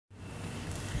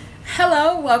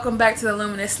Hello, welcome back to the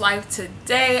Luminous Life.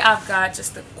 Today I've got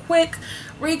just a quick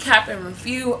recap and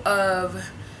review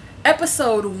of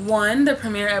episode 1, the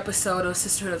premiere episode of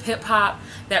Sisterhood of Hip Hop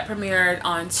that premiered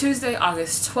on Tuesday,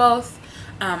 August 12th.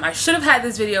 I should have had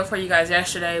this video for you guys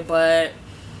yesterday, but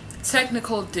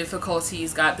technical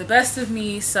difficulties got the best of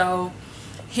me, so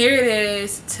here it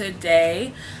is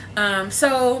today.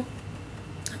 So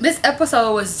this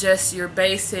episode was just your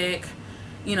basic,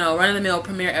 run-of-the-mill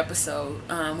premiere episode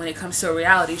when it comes to a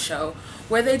reality show,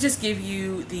 where they just give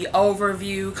you the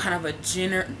overview, kind of a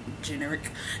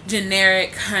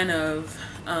generic kind of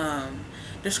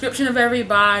description of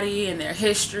everybody and their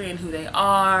history and who they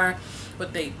are,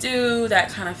 what they do, that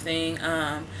kind of thing.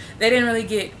 They didn't really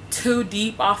get too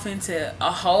deep off into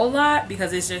a whole lot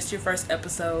because it's just your first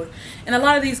episode, and a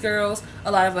lot of these girls,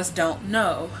 a lot of us don't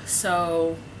know,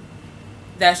 so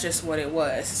that's just what it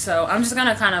was. So I'm just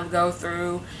gonna kind of go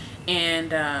through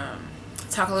and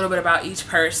talk a little bit about each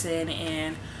person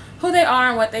and who they are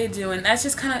and what they do, and that's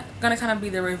just gonna be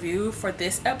the review for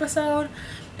this episode.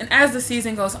 And as the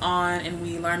season goes on and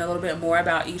we learn a little bit more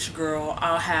about each girl,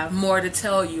 I'll have more to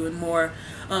tell you and more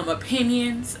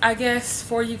opinions, I guess,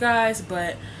 for you guys.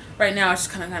 But right now it's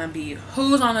just gonna be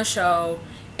who's on the show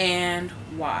and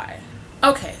why.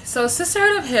 Okay, so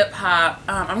Sisterhood of Hip Hop,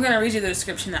 I'm going to read you the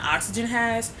description that Oxygen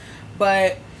has,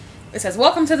 but it says,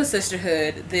 welcome to the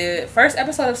Sisterhood. The first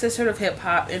episode of Sisterhood of Hip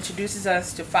Hop introduces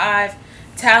us to 5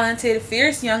 talented,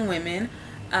 fierce young women,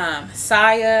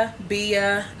 Saya,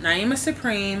 Bia, Naima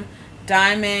Supreme,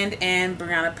 Diamond, and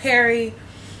Brianna Perry,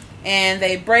 and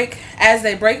as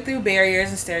they break through barriers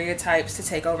and stereotypes to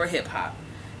take over hip hop.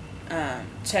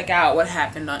 Check out what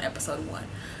happened on episode 1.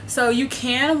 So you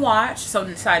can watch,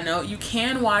 side note, you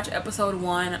can watch episode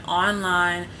 1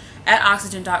 online at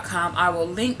oxygen.com. I will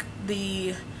link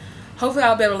hopefully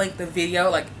I'll be able to link the video,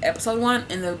 like episode 1,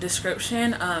 in the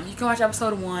description. You can watch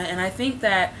episode 1, and I think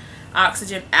that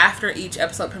Oxygen, after each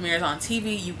episode premieres on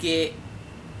TV, you get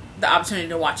the opportunity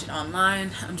to watch it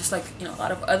online. Just like, a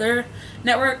lot of other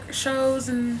network shows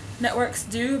and networks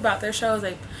do about their shows.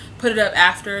 They put it up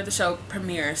after the show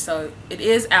premieres. So it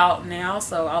is out now,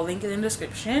 so I'll link it in the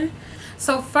description.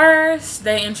 So first,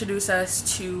 they introduce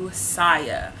us to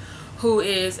Saya, who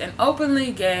is an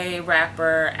openly gay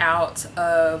rapper out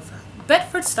of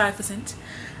Bedford-Stuyvesant,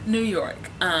 New York.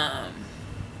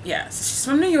 Yeah, so she's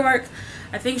from New York.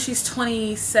 I think she's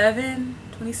 27.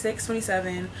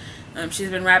 She's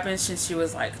been rapping since she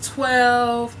was like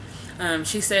 12.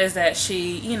 She says that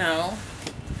she,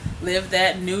 lived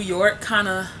that New York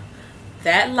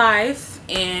that life,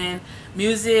 and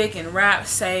music and rap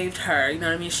saved her. You know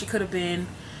what I mean? She could have been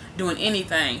doing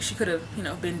anything. She could have,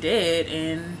 been dead,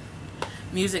 and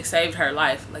music saved her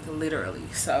life, like literally.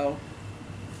 So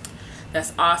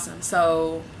that's awesome.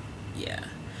 So yeah,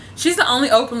 she's the only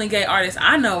openly gay artist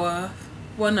I know of.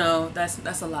 Well, no, that's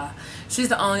a lie. She's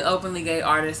the only openly gay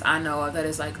artist I know of that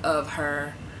is like of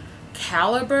her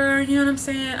caliber, you know what I'm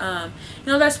saying?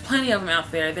 There's plenty of them out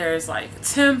there. There's like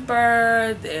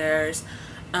Temper, there's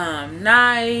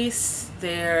Nice,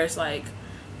 there's like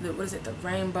the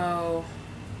Rainbow.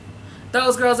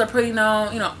 Those girls are pretty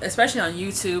known, especially on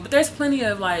YouTube. But there's plenty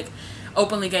of like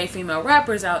openly gay female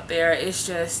rappers out there. It's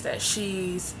just that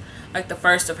she's like the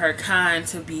first of her kind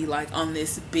to be like on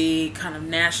this big kind of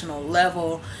national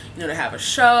level, to have a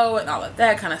show and all of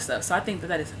that kind of stuff. So I think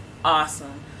that is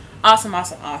awesome.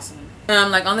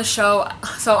 Like on the show,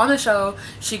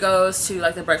 she goes to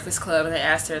like the Breakfast Club, and they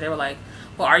asked her, they were like,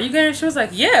 well, are you gay? And she was like,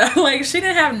 yeah. Like, she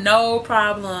didn't have no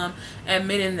problem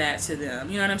admitting that to them.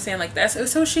 You know what I'm saying? Like,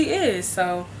 that's who she is.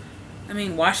 So I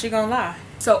mean, why she gonna lie?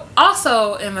 So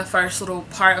also in the first little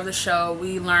part of the show,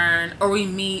 we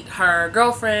meet her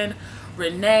girlfriend,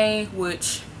 Renee,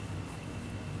 which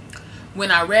when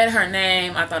I read her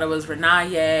name, I thought it was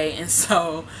Renaye. And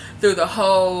so through the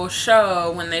whole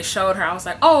show, when they showed her, I was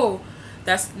like, oh,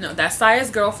 that's Saya's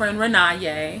girlfriend,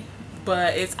 Renaye.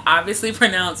 But it's obviously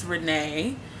pronounced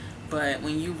Renee. But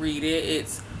when you read it,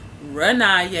 it's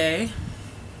Renaye.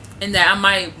 And that I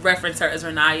might reference her as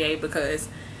Renaye because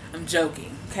I'm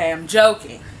joking. Okay, I'm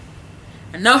joking.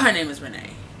 I know her name is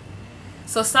Renee.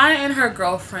 So Saya and her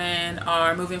girlfriend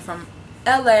are moving from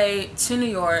LA to New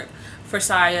York for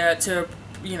Saya to,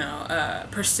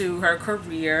 pursue her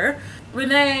career.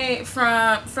 Renee,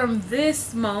 from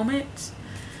this moment,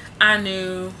 I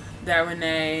knew that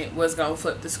Renee was going to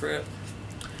flip the script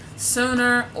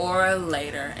sooner or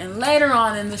later. And later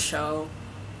on in the show,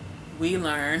 we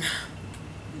learn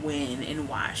when and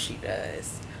why she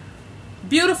does.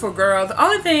 Beautiful girl. The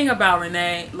only thing about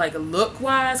Renee, like look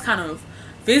wise, kind of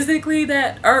physically,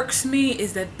 that irks me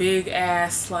is that big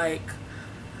ass, like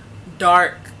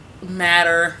dark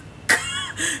matter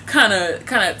kind of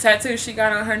tattoo she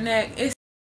got on her neck. It's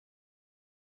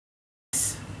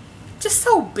just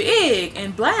so big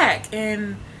and black,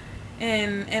 and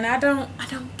I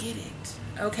don't get it.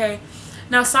 Okay,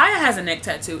 now Saya has a neck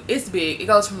tattoo. It's big. It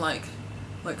goes from like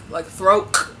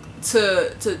throat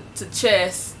to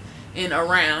chest and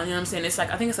around. You know what I'm saying? It's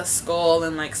like, I think it's a skull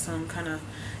and like some kind of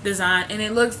design, and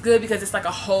it looks good because it's like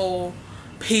a whole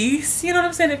piece. You know what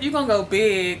I'm saying? If you're gonna go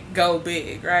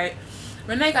big, right?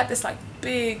 Renee got this like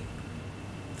big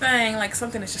thing, like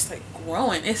something that's just like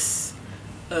growing. It's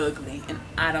ugly and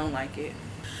I don't like it.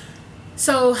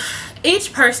 So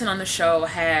each person on the show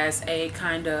has a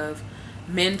kind of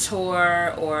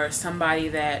mentor or somebody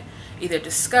that either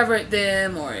discovered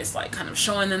them or is like kind of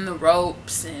showing them the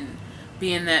ropes and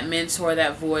being that mentor,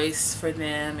 that voice for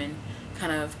them, and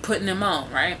kind of putting them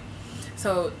on, right?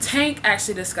 So Tank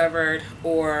actually discovered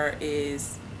or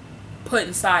is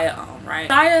putting Saya on, right?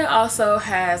 Saya also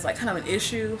has like kind of an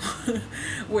issue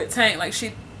with Tank. Like,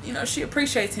 she, you know, she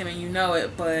appreciates him and you know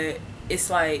it, but it's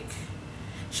like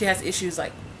she has issues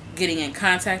like getting in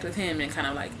contact with him and kind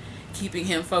of like keeping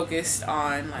him focused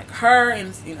on like her.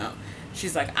 And you know,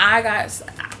 she's like, I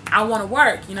want to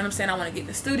work, you know what I'm saying? I want to get in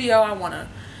the studio, I want to,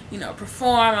 you know,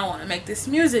 perform, I want to make this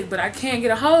music, but I can't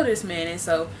get a hold of this man. And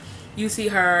so you see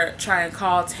her try and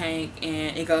call Tank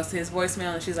and it goes to his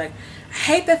voicemail, and she's like, I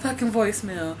hate that fucking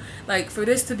voicemail. Like, for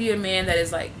this to be a man that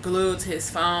is like glued to his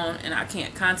phone and I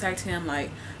can't contact him, like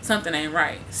something ain't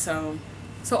right. So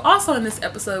also in this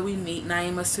episode we meet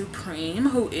Naima Supreme,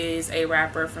 who is a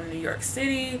rapper from New York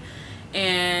City.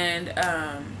 And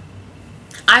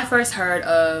I first heard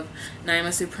of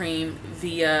Naima Supreme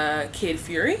via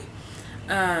KidFury.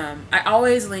 I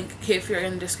always link KidFury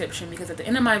in the description because at the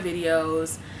end of my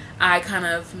videos I kind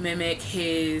of mimic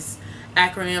his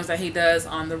acronyms that he does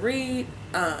on the read.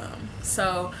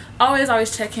 So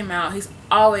always check him out. He's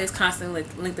always constantly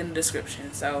linked in the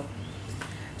description. So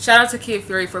shout out to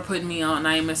KidFury for putting me on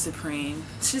Naima Supreme.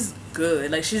 She's good.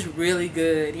 Like, she's really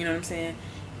good, you know what I'm saying?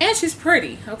 And she's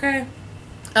pretty, okay?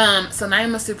 So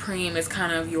Naima Supreme is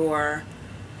kind of your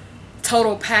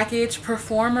total package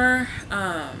performer.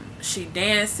 She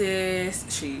dances,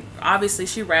 she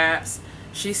raps,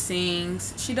 she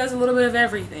sings, she does a little bit of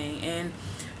everything, and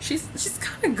she's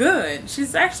kind of good.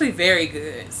 She's actually very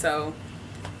good, so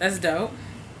that's dope.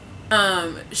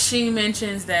 She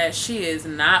mentions that she is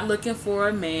not looking for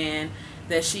a man,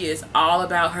 that she is all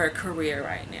about her career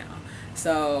right now.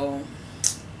 So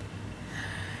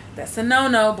that's a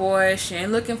no-no, boy. She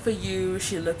ain't looking for you.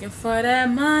 She looking for that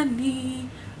money,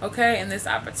 okay, and this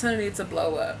opportunity to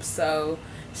blow up. So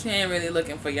she ain't really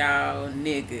looking for y'all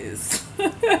niggas.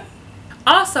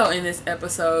 Also in this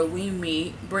episode we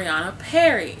meet Brianna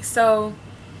Perry. So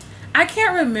I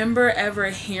can't remember ever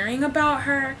hearing about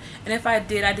her, and if I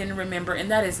did, I didn't remember,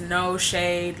 and that is no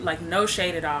shade, like no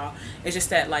shade at all. It's just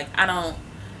that like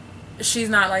she's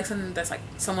not like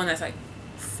someone that's like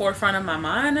forefront of my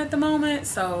mind at the moment.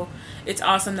 So it's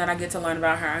awesome that I get to learn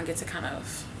about her and get to kind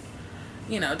of,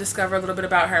 you know, discover a little bit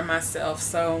about her myself.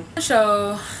 So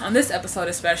on this episode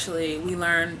especially, we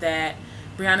learned that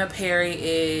Brianna Perry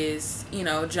is, you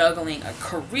know, juggling a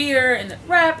career in the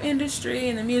rap industry,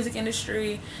 in the music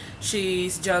industry.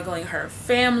 She's juggling her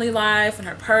family life and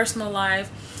her personal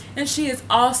life, and she is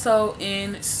also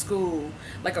in school,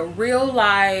 like a real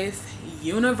life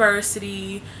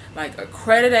university, like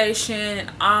accreditation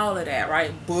and all of that,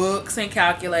 right? Books and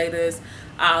calculators,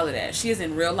 all of that. She is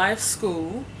in real life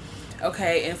school,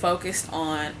 okay, and focused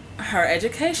on her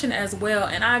education as well,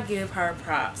 and I give her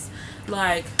props.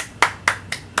 Like,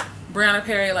 Brianna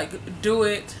Perry, like, do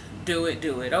it,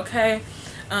 okay?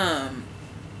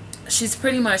 She's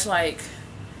pretty much like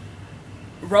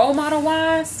role model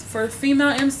wise for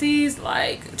female MCs,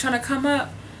 like trying to come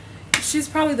up. She's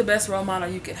probably the best role model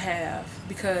you could have,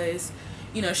 because,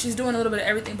 you know, she's doing a little bit of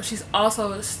everything, but she's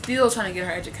also still trying to get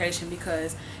her education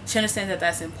because she understands that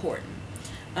that's important.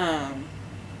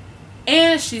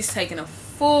 And she's taking a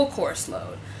full course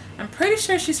load. I'm pretty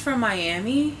sure she's from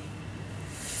Miami.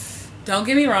 Don't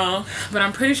get me wrong, but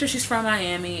I'm pretty sure she's from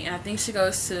Miami, and I think she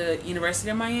goes to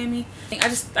University of Miami. I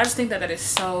just think that is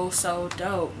so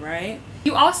dope, right?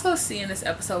 You also see in this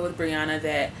episode with Brianna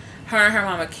that her and her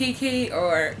mama Kiki,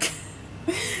 or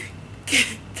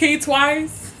Key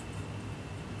Twice.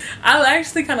 I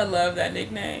actually kind of love that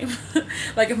nickname.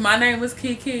 Like, if my name was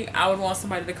Kiki, I would want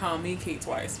somebody to call me Key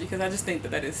Twice, because I just think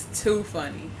that is too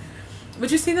funny. But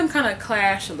you see them kind of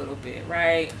clash a little bit,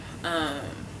 right?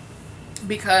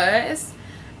 Because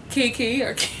Kiki,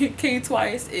 or Key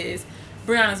Twice, is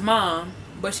Brianna's mom,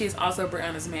 but she's also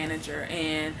Brianna's manager.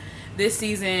 And this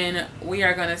season we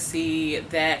are gonna see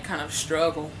that kind of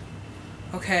struggle,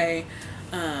 okay?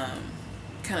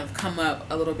 kind of come up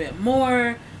a little bit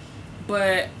more.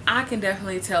 But I can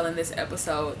definitely tell in this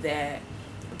episode that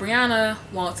Brianna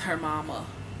wants her mama.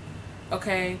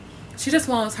 Okay? She just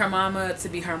wants her mama to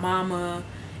be her mama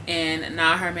and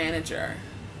not her manager.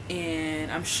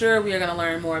 And I'm sure we are going to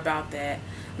learn more about that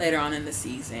later on in the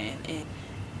season.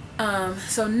 And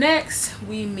so next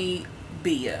we meet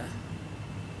Bia,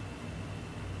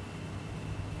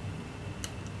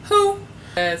 who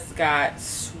has got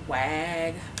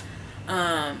swag.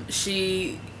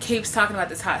 She keeps talking about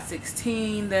this Hot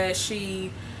 16 that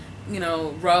she, you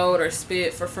know, wrote or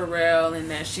spit for Pharrell, and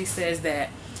that she says that,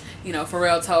 you know,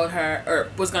 Pharrell told her,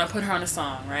 or was going to put her on a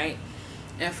song, right?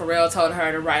 And Pharrell told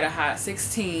her to write a Hot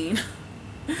 16.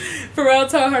 Pharrell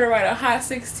told her to write a Hot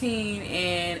 16,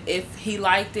 and if he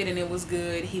liked it and it was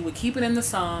good, he would keep it in the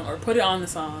song or put it on the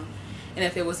song. And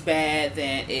if it was bad,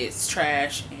 then it's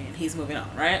trash and he's moving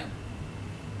on, right?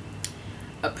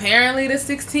 Apparently the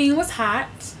 16 was hot,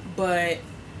 but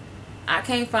I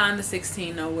can't find the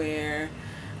 16 nowhere.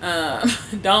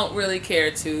 Don't really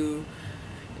care to.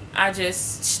 I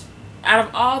just, out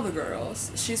of all the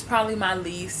girls, she's probably my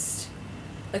least,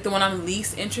 like the one I'm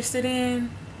least interested in.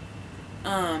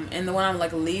 And the one I'm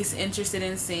like least interested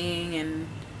in seeing and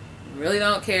really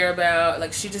don't care about.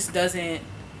 Like she doesn't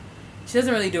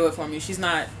really do it for me. She's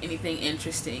not anything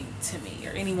interesting to me,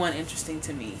 or anyone interesting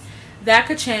to me. That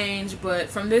could change, but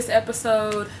from this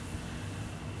episode,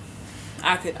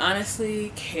 I could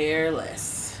honestly care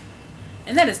less.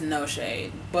 And that is no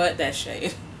shade, but that's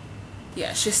shade.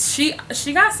 Yeah, she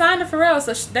got signed to Pharrell,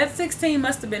 so that 16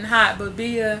 must have been hot. But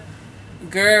Bia,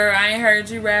 girl, I ain't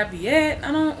heard you rap yet.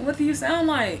 What do you sound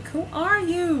like? Who are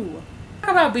you?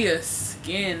 Talk about Bia's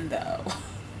skin, though.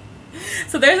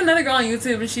 So there's another girl on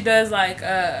YouTube, and she does like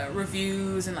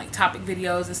reviews and like topic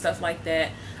videos and stuff like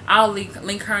that. I'll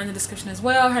link her in the description as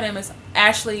well. Her name is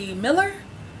Ashley Miller.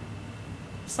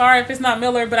 Sorry if it's not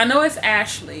Miller, but I know it's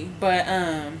Ashley. But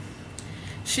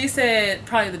she said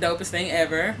probably the dopest thing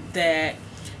ever, that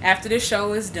after this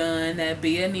show is done, that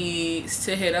Bia needs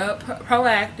to hit up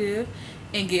Proactive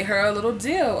and get her a little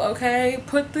deal, okay?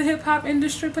 Put the hip-hop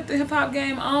industry, put the hip-hop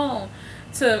game on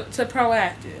to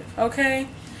Proactive, okay?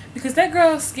 Because that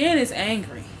girl's skin is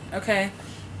angry, okay?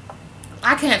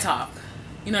 I can't talk,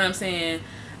 you know what I'm saying?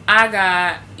 I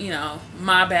got, you know,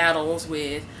 my battles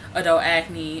with adult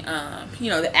acne. You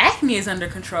know, the acne is under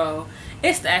control.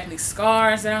 It's the acne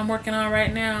scars that I'm working on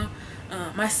right now.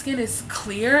 My skin is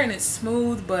clear and it's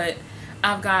smooth, but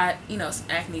I've got, you know, some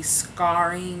acne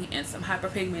scarring and some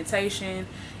hyperpigmentation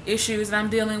issues that I'm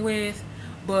dealing with.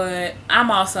 But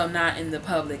I'm also not in the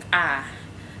public eye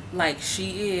like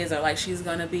she is, or like she's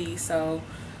gonna be. So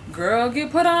girl,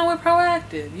 get put on with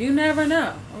Proactive. You never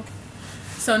know. Okay.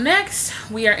 So next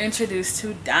we are introduced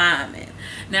to Diamond.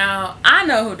 Now I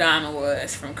know who Diamond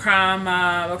was from Crime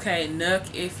Mob. Okay, Nook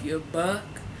if you buck.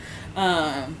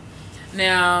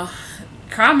 Now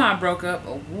Crime Mob broke up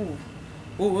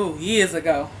years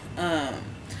ago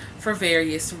for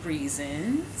various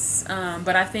reasons.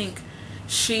 But I think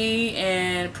she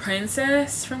and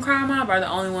Princess from Crime Mob are the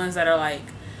only ones that are like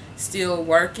still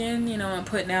working, you know, and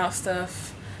putting out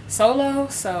stuff solo.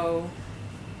 So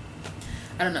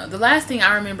I don't know. The last thing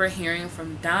I remember hearing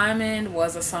from Diamond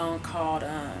was a song called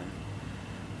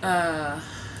Got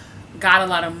a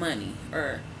Lot of Money,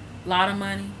 or Lot of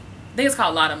Money. I think it's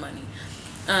called Lot of Money.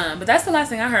 But that's the last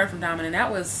thing I heard from Diamond, and that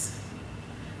was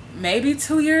maybe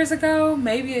 2 years ago,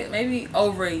 maybe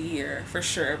over a year for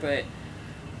sure, but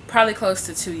probably close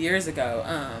to 2 years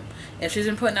ago. If she's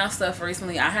been putting out stuff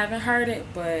recently, I haven't heard it,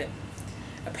 but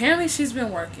apparently she's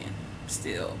been working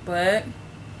still. But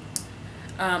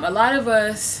a lot of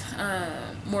us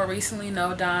more recently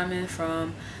know Diamond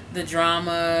from the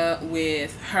drama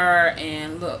with her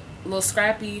and Lil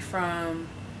Scrappy from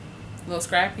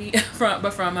Love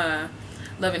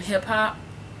and Hip Hop.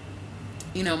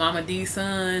 You know, Mama D's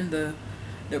son, the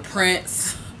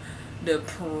prince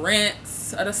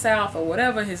of the South, or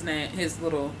whatever his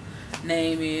little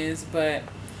name is. But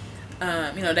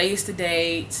you know, they used to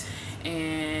date,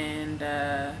 and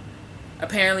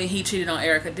apparently he cheated on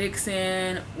Erica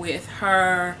Dixon with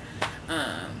her,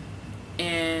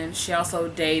 and she also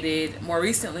dated more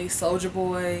recently Soulja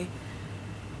Boy,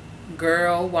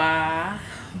 Girl Y.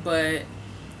 But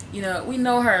you know, we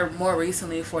know her more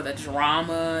recently for the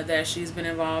drama that she's been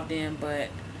involved in. But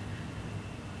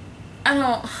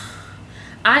I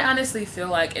honestly feel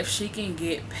like if she can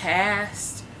get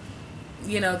past,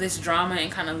 you know, this drama and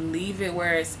kind of leave it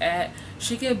where it's at,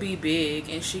 she could be big,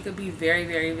 and she could be very,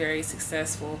 very, very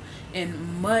successful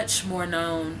and much more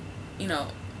known, you know,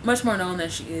 much more known than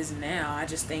she is now. I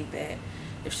just think that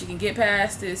if she can get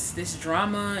past this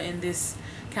drama and this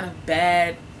kind of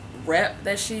bad rep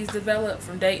that she's developed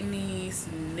from dating these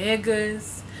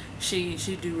niggas, she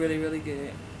do really, really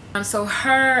good. So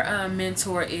her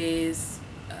mentor is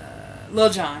Lil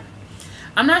Jon.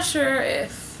 I'm not sure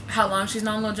how long she's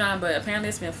known Lil Jon, but apparently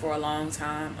it's been for a long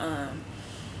time.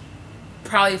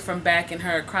 Probably from back in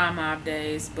her Crime Mob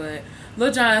days. But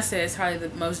Lil Jon says probably the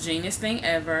most genius thing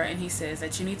ever, and he says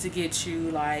that you need to get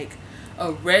you like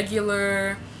a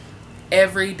regular,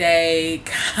 everyday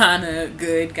kind of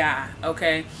good guy.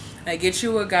 Okay, like get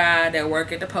you a guy that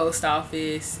work at the post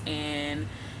office and,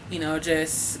 you know,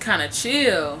 just kind of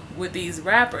chill with these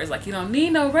rappers. Like, you don't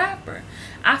need no rapper.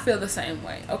 I feel the same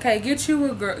way. Okay, get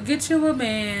you a girl, get you a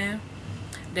man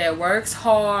that works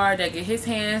hard, that get his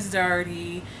hands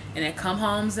dirty, and that come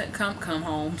home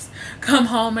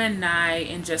at night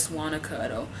and just want to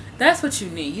cuddle. That's what you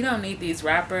need. You don't need these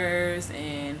rappers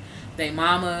and they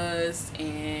mamas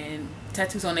and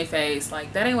tattoos on their face.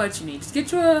 Like, that ain't what you need. Just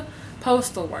get you a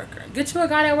postal worker. Get you a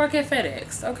guy that work at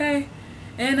FedEx, okay?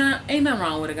 And ain't nothing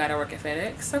wrong with a guy that work at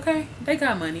FedEx, okay? They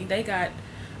got money. They got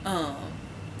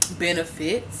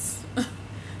benefits.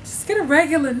 Just get a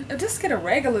regular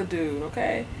dude,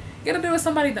 okay? Get a dude with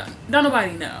somebody don't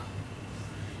nobody know,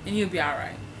 and you'll be all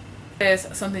right.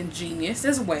 There's something genius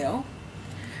as well.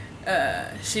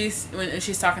 When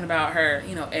she's talking about her,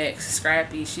 you know, ex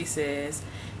Scrappy, she says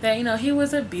that, you know, he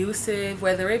was abusive,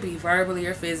 whether it be verbally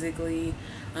or physically,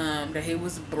 that he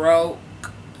was broke,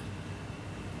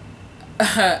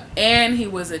 and he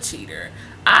was a cheater.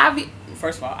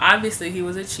 First of all, obviously he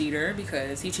was a cheater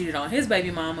because he cheated on his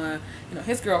baby mama, you know,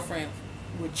 his girlfriend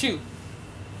with you.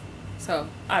 So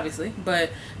obviously, but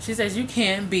she says you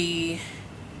can't be.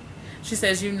 She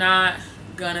says you're not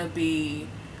gonna be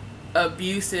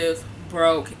abusive,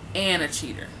 broke, and a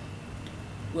cheater.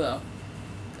 Well,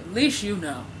 at least you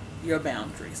know your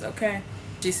boundaries, okay?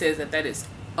 She says that is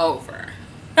over.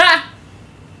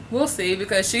 We'll see,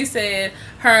 because she said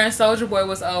her and Soulja Boy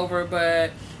was over,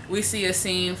 but we see a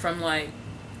scene from like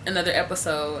another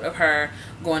episode of her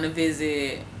going to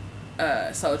visit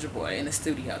Soulja Boy in the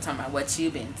studio, talking about what you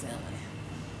been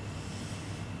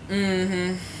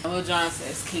doing. Lil Jon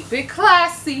says keep it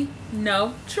classy,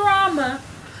 no drama.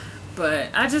 But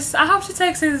I hope she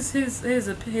takes his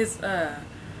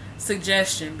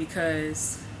suggestion,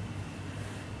 because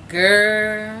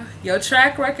girl, your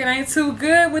track record ain't too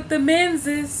good with the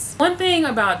menses. One thing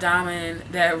about Diamond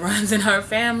that runs in her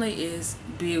family is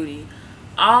beauty.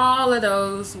 All of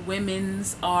those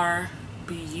women's are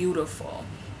beautiful.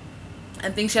 I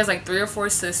think she has like 3 or 4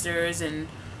 sisters and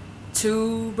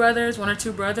 2 brothers, 1 or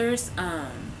 2 brothers.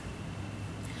 But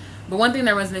one thing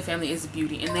that runs in the family is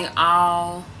beauty, and they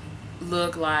all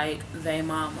look like they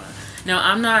mama. Now,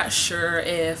 I'm not sure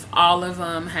if all of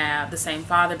them have the same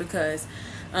father, because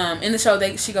in the show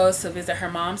she goes to visit her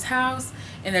mom's house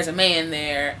and there's a man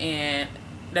there, and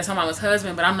that's her mama's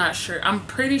husband, but I'm not sure. I'm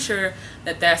pretty sure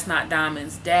that that's not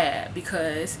Diamond's dad,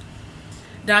 because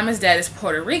Diamond's dad is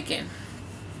Puerto Rican.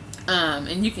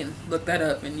 And you can look that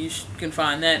up and you can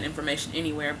find that information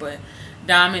anywhere, but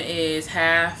Diamond is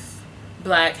half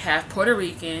black, half Puerto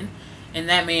Rican, and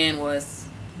that man was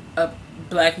a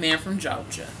black man from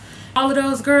Georgia. All of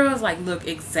those girls like look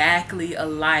exactly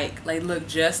alike. Like, look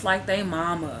just like they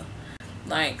mama.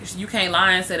 Like, you can't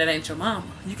lie and say that ain't your mama.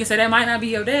 You can say that might not be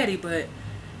your daddy, but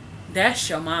that's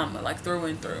your mama, like through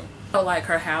and through. Felt like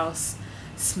her house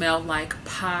smelled like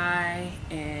pie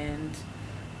and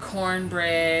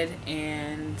cornbread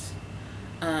and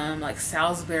like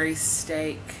Salisbury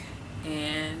steak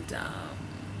and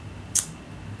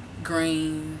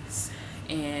greens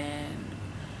and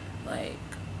like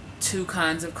 2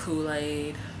 kinds of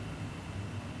Kool-Aid.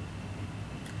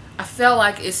 I felt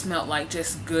like it smelled like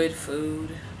just good food.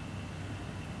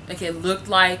 Like, it looked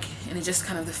like, and it just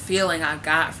kind of, the feeling I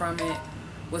got from it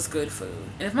was good food.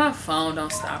 And if my phone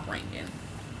don't stop ringing,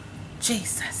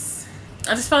 Jesus,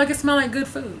 I just felt like it smelled like good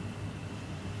food.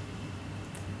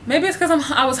 Maybe it's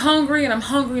because I was hungry and I'm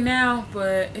hungry now,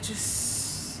 but it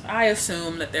just, I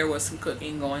assume that there was some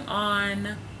cooking going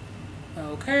on.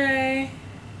 Okay.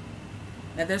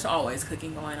 That there's always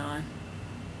cooking going on.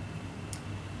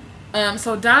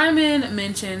 So Diamond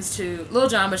mentions to Lil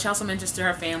Jon, but she also mentions to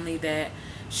her family that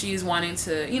she's wanting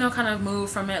to, you know, kind of move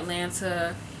from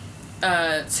Atlanta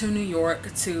to New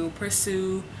York to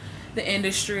pursue the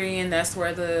industry, and that's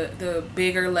where the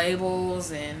bigger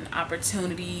labels and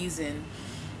opportunities and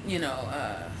you know,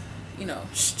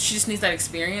 she just needs that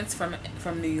experience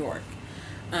from New York.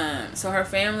 So her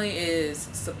family is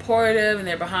supportive and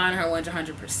they're behind her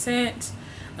 100%.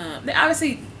 They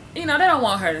obviously you know, they don't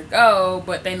want her to go,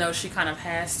 but they know she kind of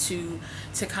has to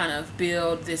kind of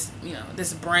build this, you know,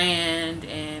 this brand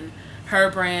and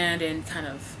her brand and kind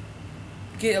of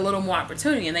get a little more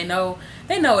opportunity. And they know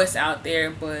it's out there,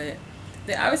 but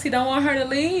they obviously don't want her to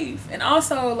leave. And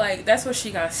also, like, that's where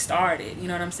she got started, you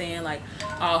know what I'm saying? Like,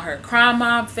 all her Crime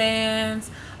Mob fans,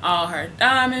 all her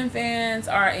Diamond fans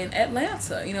are in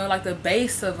Atlanta, you know, like the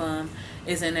base of them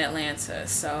is in Atlanta.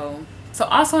 So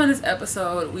also in this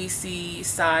episode, we see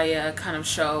Saya kind of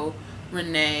show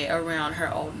Renee around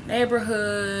her old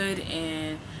neighborhood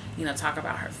and, you know, talk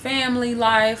about her family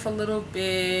life a little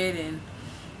bit. And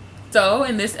so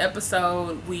in this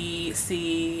episode, we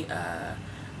see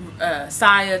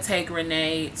Saya take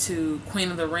Renee to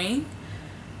Queen of the Ring,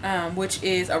 which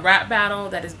is a rap battle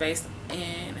that is based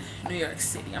in New York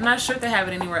City. I'm not sure if they have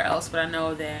it anywhere else, but I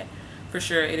know that for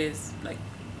sure it is like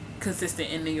consistent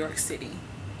in New York City.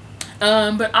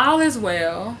 But all is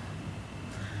well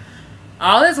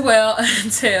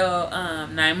until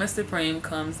Naima Supreme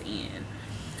comes in.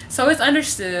 So it's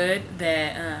understood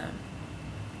that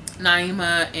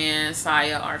Naima and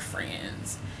Saya are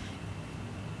friends,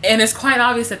 and it's quite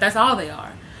obvious that that's all they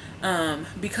are,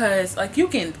 because like you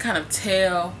can kind of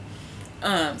tell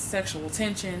sexual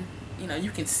tension, you know,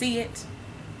 you can see it,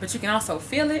 but you can also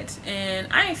feel it, and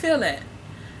I ain't feel that.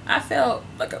 I felt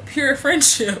like a pure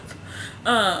friendship,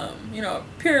 you know,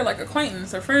 pure like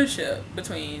acquaintance or friendship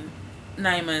between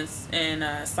Naima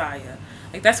and Saya.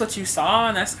 Like that's what you saw,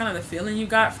 and that's kind of the feeling you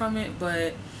got from it.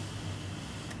 But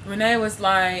Renee was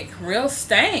like real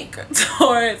stank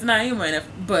towards Naima,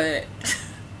 but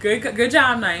good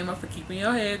job, Naima, for keeping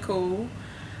your head cool.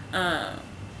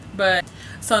 But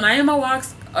so Naima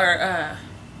walks, or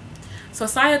so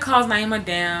Saya calls Naima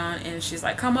down, and she's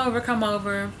like, come over.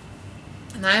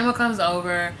 Naima comes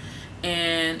over,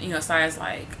 and, you know, Saya's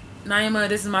like, Naima,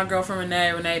 this is my girlfriend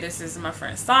Renee. Renee, this is my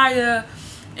friend Saya.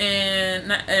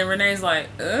 And Renee's like,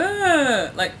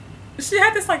 ugh. Like, she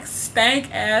had this, like,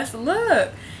 stank ass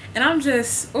look. And I'm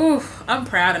just, ooh, I'm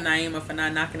proud of Naima for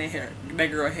not knocking that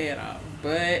girl head off.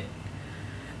 But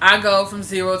I go from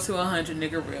 0 to 100,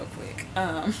 nigga, real quick.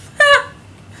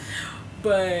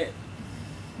 But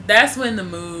that's when the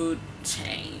mood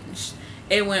changed.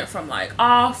 It went from like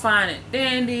all fine and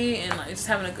dandy and like just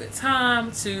having a good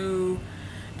time to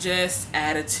just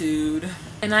attitude.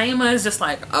 And Naima is just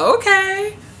like,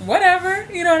 okay, whatever,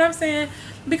 you know what I'm saying?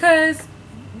 Because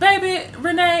baby,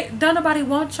 Renee, don't nobody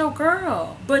want your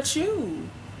girl but you.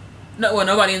 No, well,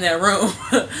 nobody in that room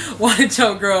wanted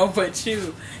your girl but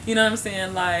you. You know what I'm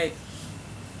saying? Like,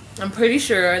 I'm pretty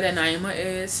sure that Naima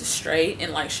is straight,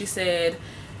 and like she said,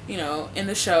 you know, in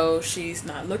the show, she's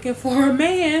not looking for a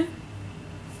man.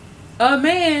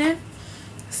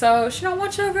 So she don't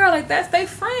want your girl. Like, that's they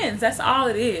friends. That's all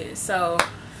it is. So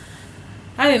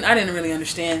I didn't really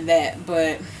understand that,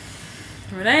 but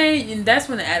Renee, and that's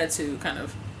when the attitude kind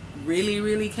of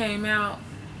really came out.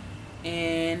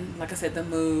 And like I said, the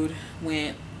mood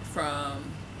went from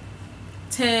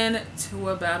 10 to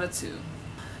about a 2.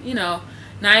 You know,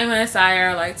 Naima and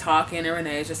Saya are like talking, and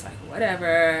Renee's just like,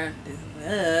 whatever.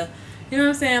 You know what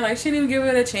I'm saying? Like, she didn't even give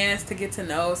it a chance to get to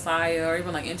know Saya or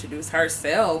even like introduce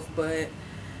herself, but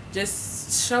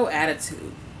just show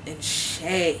attitude and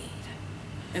shade.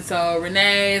 And so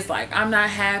Renee is like, I'm not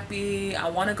happy. I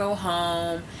want to go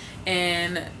home.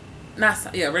 And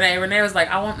Renee was like,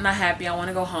 I'm not happy. I want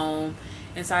to go home.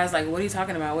 And Saya's like, what are you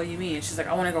talking about? What do you mean? And she's like,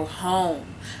 I want to go home.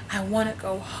 I want to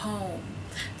go home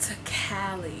to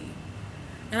Cali.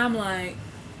 And I'm like,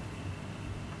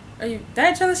 are you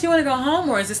that jealous you want to go home,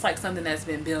 or is this like something that's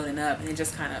been building up and it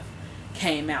just kind of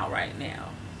came out right now?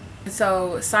 And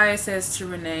so Saya says to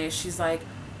Renee, she's like,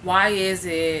 why is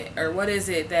it, or what is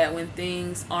it that when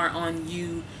things aren't on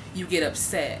you, you get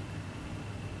upset?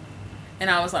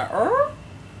 And I was like,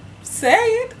 say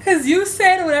it, because you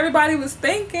said what everybody was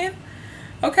thinking.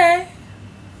 Okay.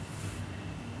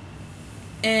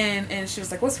 And she was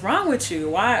like, what's wrong with you?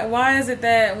 Why is it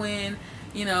that when,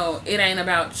 you know, it ain't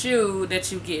about you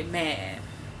that you get mad?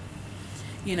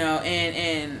 You know,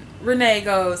 and Renee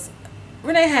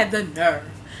had the nerve.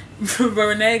 But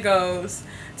Renee goes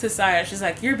to Saya, she's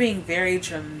like, you're being very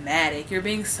dramatic. You're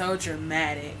being so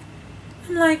dramatic.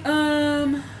 I'm like,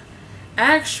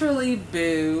 actually,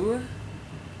 boo,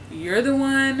 you're the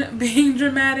one being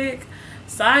dramatic.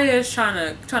 Saya is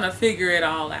trying to figure it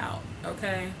all out,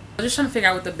 okay? I'm just trying to figure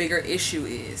out what the bigger issue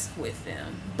is with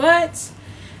them. But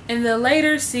in the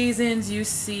later seasons,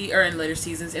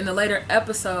 in the later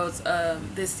episodes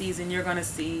of this season, you're gonna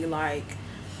see like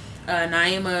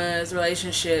Naima's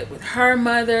relationship with her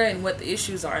mother and what the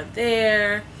issues are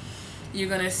there. You're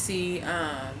gonna see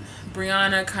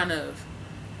Brianna kind of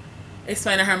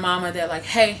explain to her mama that like,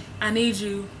 hey, I need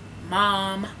you,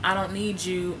 mom. I don't need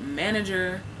you,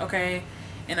 manager. Okay.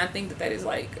 And I think that that is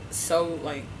like so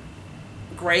like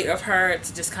great of her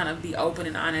to just kind of be open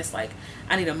and honest. Like,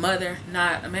 I need a mother,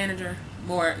 not a manager.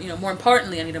 More, you know, more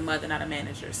importantly, I need a mother, not a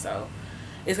manager. So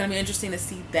it's gonna be interesting to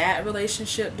see that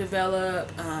relationship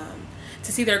develop,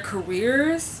 to see their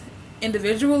careers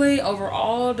individually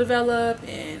overall develop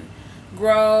and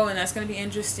grow, and that's gonna be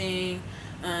interesting.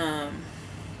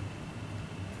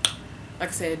 Like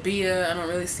I said, Bia, I don't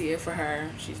really see it for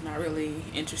her. She's not really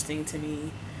interesting to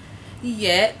me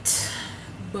yet,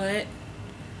 but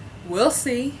we'll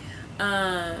see.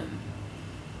 What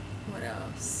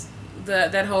else?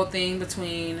 That whole thing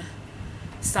between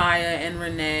Saya and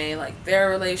Renee, like their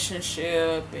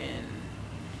relationship, and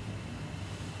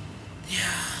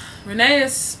yeah, Renee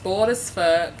is spoiled as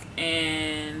fuck,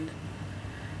 and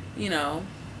you know,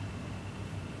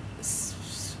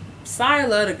 Saya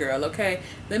love the girl. Okay,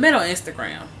 they met on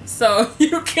Instagram, so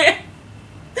you can't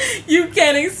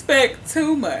expect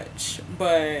too much.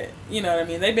 But you know what I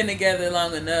mean, they've been together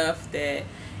long enough that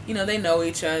you know they know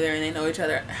each other, and they know each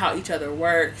other, how each other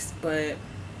works. But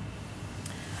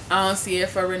I don't see it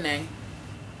for Renee.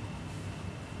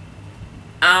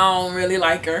 I don't really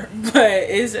like her, but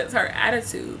it's just her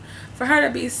attitude. For her to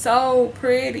be so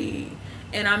pretty,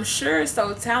 and I'm sure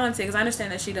so talented, because I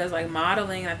understand that she does like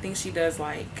modeling, and I think she does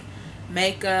like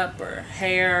makeup or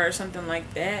hair or something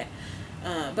like that.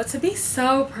 But to be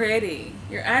so pretty,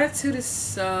 your attitude is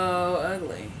so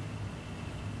ugly.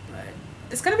 But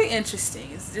it's gonna be interesting.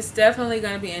 It's just definitely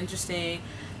gonna be interesting.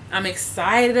 I'm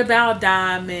excited about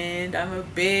Diamond. I'm a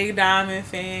big Diamond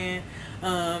fan.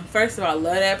 First of all, I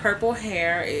love that purple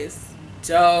hair. It's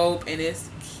dope and it's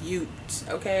cute.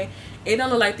 Okay, it don't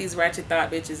look like these ratchet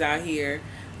thought bitches out here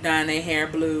dyeing their hair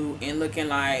blue and looking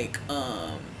like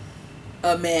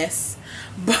a mess.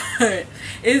 But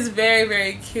it's very,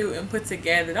 very cute and put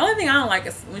together. The only thing I don't like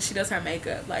is when she does her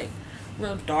makeup, like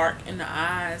real dark in the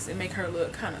eyes. It make her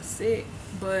look kind of sick,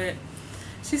 but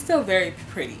she's still very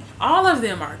pretty. All of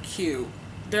them are cute.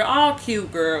 They're all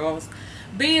cute girls.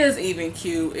 Bia's even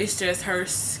cute. It's just her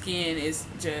skin is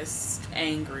just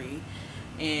angry,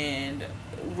 and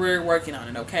we're working on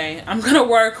it. Okay, I'm gonna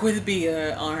work with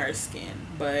Bia on her skin,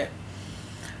 but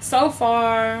so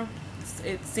far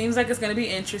it seems like it's gonna be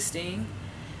interesting,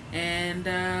 and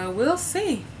we'll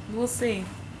see.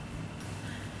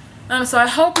 So I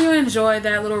hope you enjoyed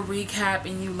that little recap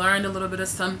and you learned a little bit of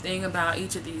something about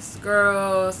each of these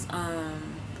girls.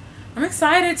 I'm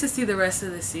excited to see the rest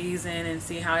of the season and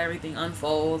see how everything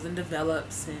unfolds and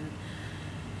develops, and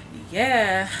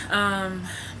yeah.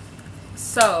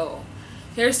 So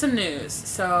here's some news.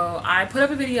 So I put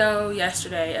up a video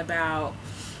yesterday about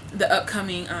the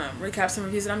upcoming recaps and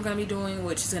reviews that I'm going to be doing,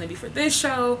 which is going to be for this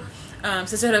show,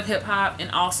 Sisterhood of Hip Hop,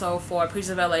 and also for Preachers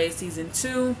of LA Season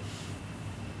 2.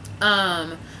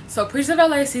 So Preachers of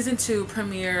LA Season 2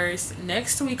 premieres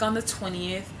next week on the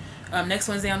 20th. Next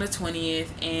Wednesday on the 20th,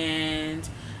 and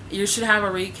you should have a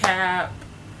recap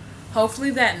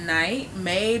hopefully that night,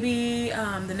 maybe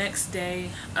the next day.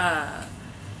 And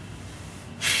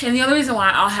the other reason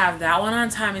why I'll have that one on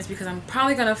time is because I'm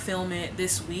probably gonna film it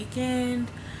this weekend,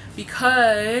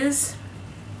 because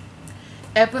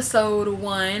episode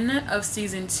 1 of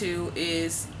season 2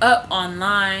 is up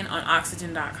online on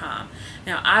oxygen.com.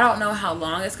 Now I don't know how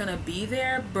long it's gonna be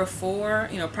there before,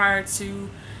 you know, prior to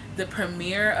the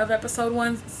premiere of episode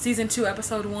 1, season 2,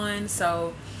 episode 1.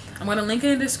 So I'm going to link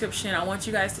it in the description. I want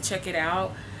you guys to check it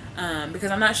out,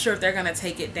 because I'm not sure if they're going to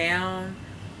take it down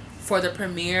for the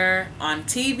premiere on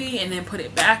TV and then put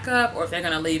it back up, or if they're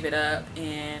going to leave it up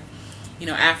and, you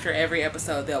know, after every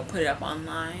episode they'll put it up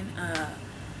online.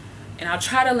 And I'll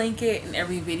try to link it in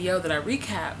every video that I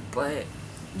recap, but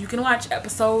you can watch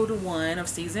episode 1 of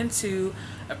season 2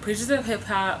 of Preachers of Hip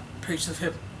Hop.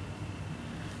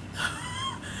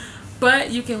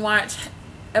 But you can watch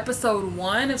episode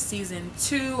 1 of season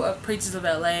 2 of Preachers of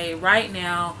LA right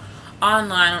now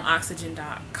online on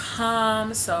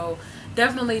oxygen.com. So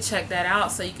definitely check that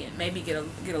out so you can maybe get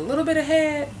a little bit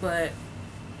ahead. But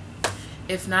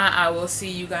if not, I will see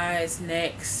you guys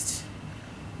next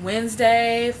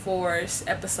Wednesday for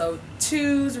episode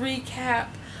 2's recap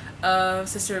of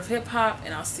Sister of Hip Hop,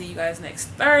 and I'll see you guys next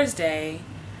Thursday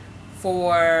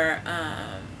for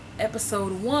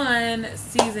episode 1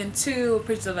 season 2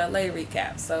 Preachers of LA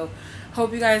recap. So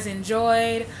hope you guys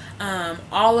enjoyed.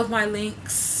 All of my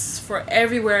links for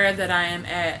everywhere that I am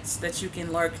at that you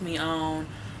can lurk me on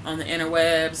the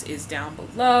interwebs is down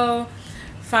below.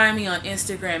 Find me on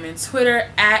Instagram and Twitter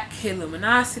at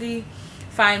KidLuminosity.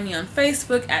 Find me on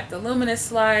Facebook at The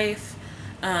Luminous Life.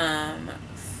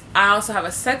 I also have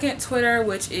a second Twitter,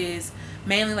 which is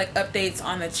mainly like updates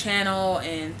on the channel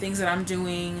and things that I'm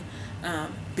doing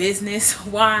business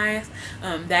wise.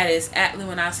 That is at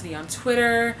Luminosity on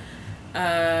Twitter.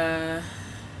 That's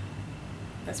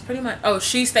pretty much, oh,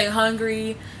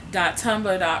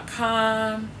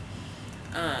 shestayhungry.tumblr.com.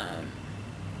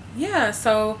 Yeah,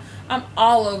 so I'm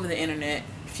all over the internet.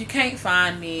 If you can't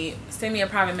find me, send me a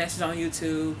private message on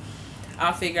YouTube.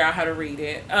 I'll figure out how to read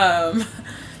it.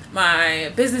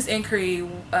 My business inquiry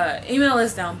email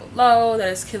is down below. That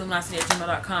is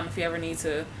kidluminosity@gmail.com if you ever need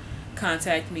to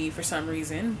contact me for some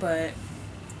reason. But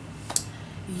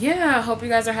yeah, I hope you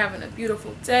guys are having a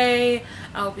beautiful day.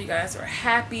 I hope you guys are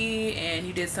happy and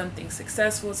you did something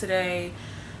successful today.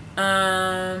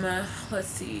 Let's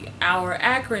see, our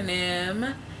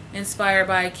acronym, inspired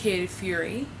by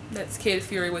KidFury. That's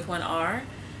KidFury with one R,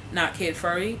 not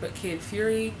KidFury, but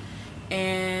KidFury.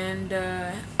 And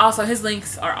also his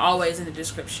links are always in the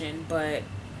description, but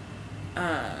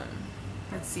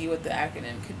let's see what the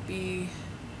acronym could be.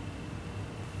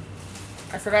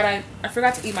 I forgot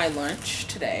to eat my lunch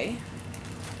today,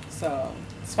 so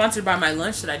sponsored by my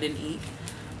lunch that I didn't eat.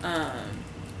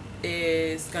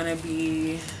 Is gonna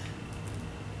be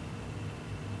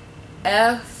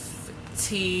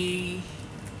FTEN.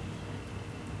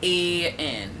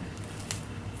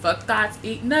 Fuck thoughts,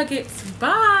 eat nuggets.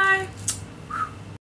 Bye.